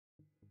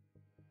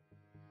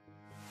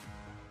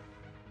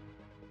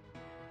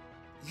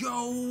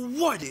Yo,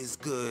 what is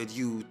good,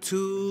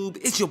 YouTube?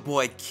 It's your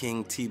boy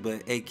King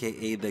Tiba,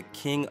 aka the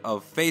King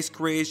of Face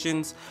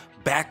Creations,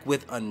 back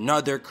with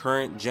another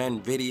current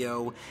gen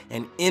video.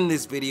 And in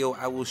this video,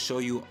 I will show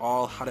you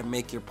all how to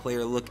make your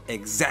player look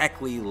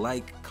exactly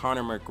like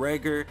Conor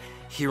McGregor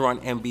here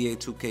on NBA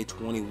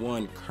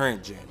 2K21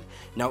 current gen.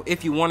 Now,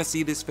 if you want to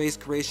see this face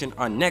creation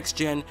on next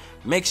gen,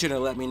 make sure to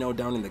let me know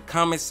down in the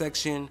comment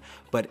section.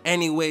 But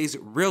anyways,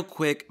 real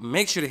quick,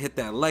 make sure to hit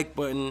that like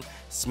button,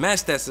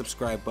 smash that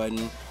subscribe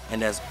button,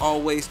 and as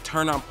always,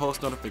 turn on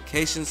post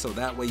notifications so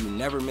that way you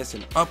never miss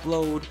an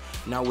upload.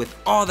 Now, with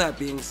all that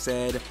being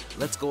said,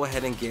 let's go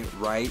ahead and get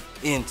right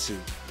into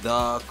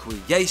the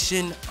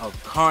creation of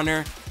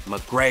Conor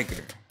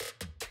McGregor.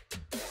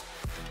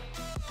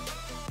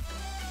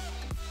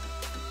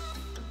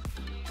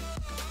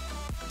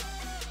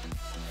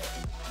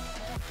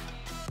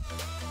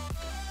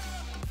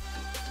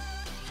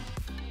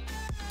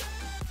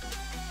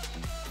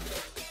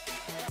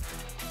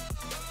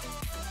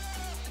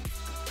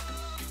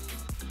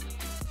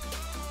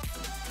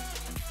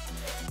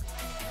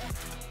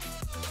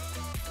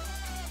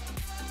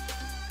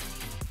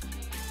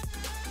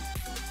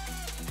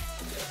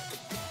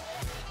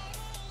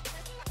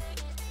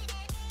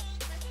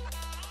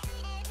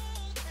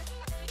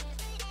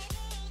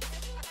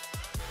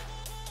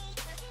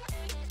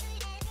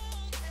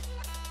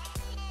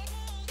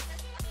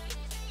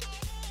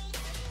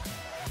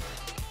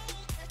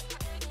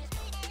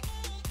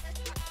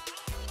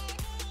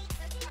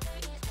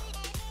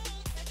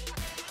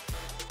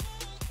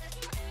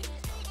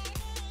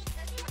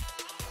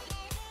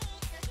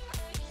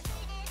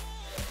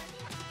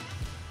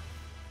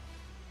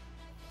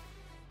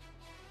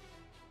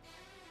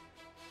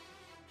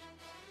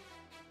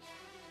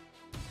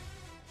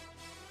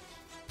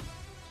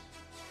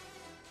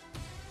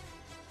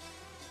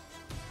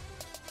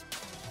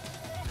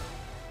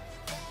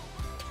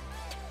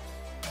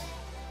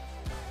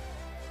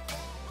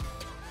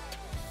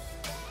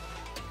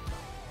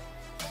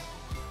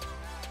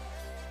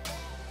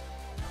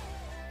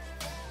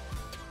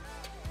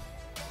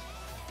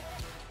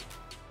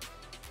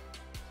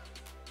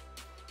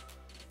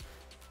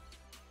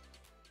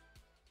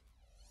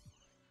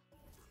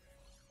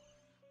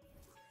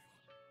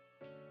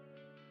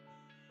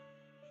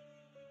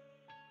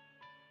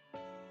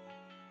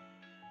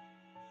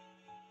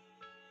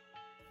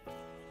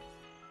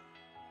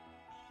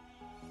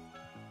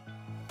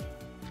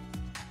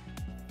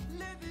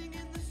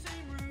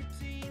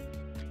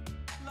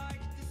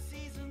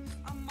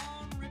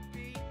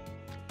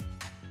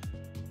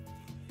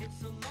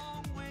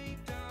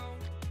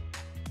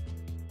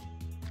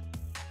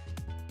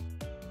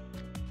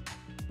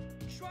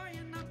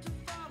 Trying not to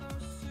follow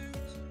suit.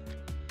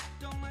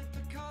 Don't like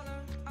the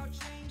color, I'll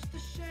change the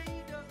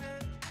shade of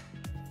it.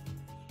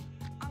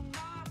 I'm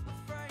not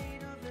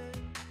afraid of it.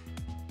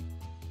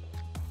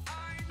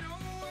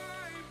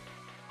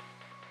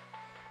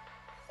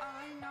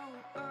 I know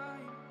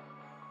I'm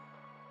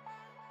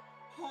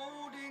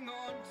holding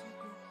on to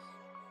this.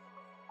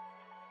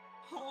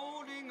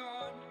 Holding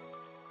on.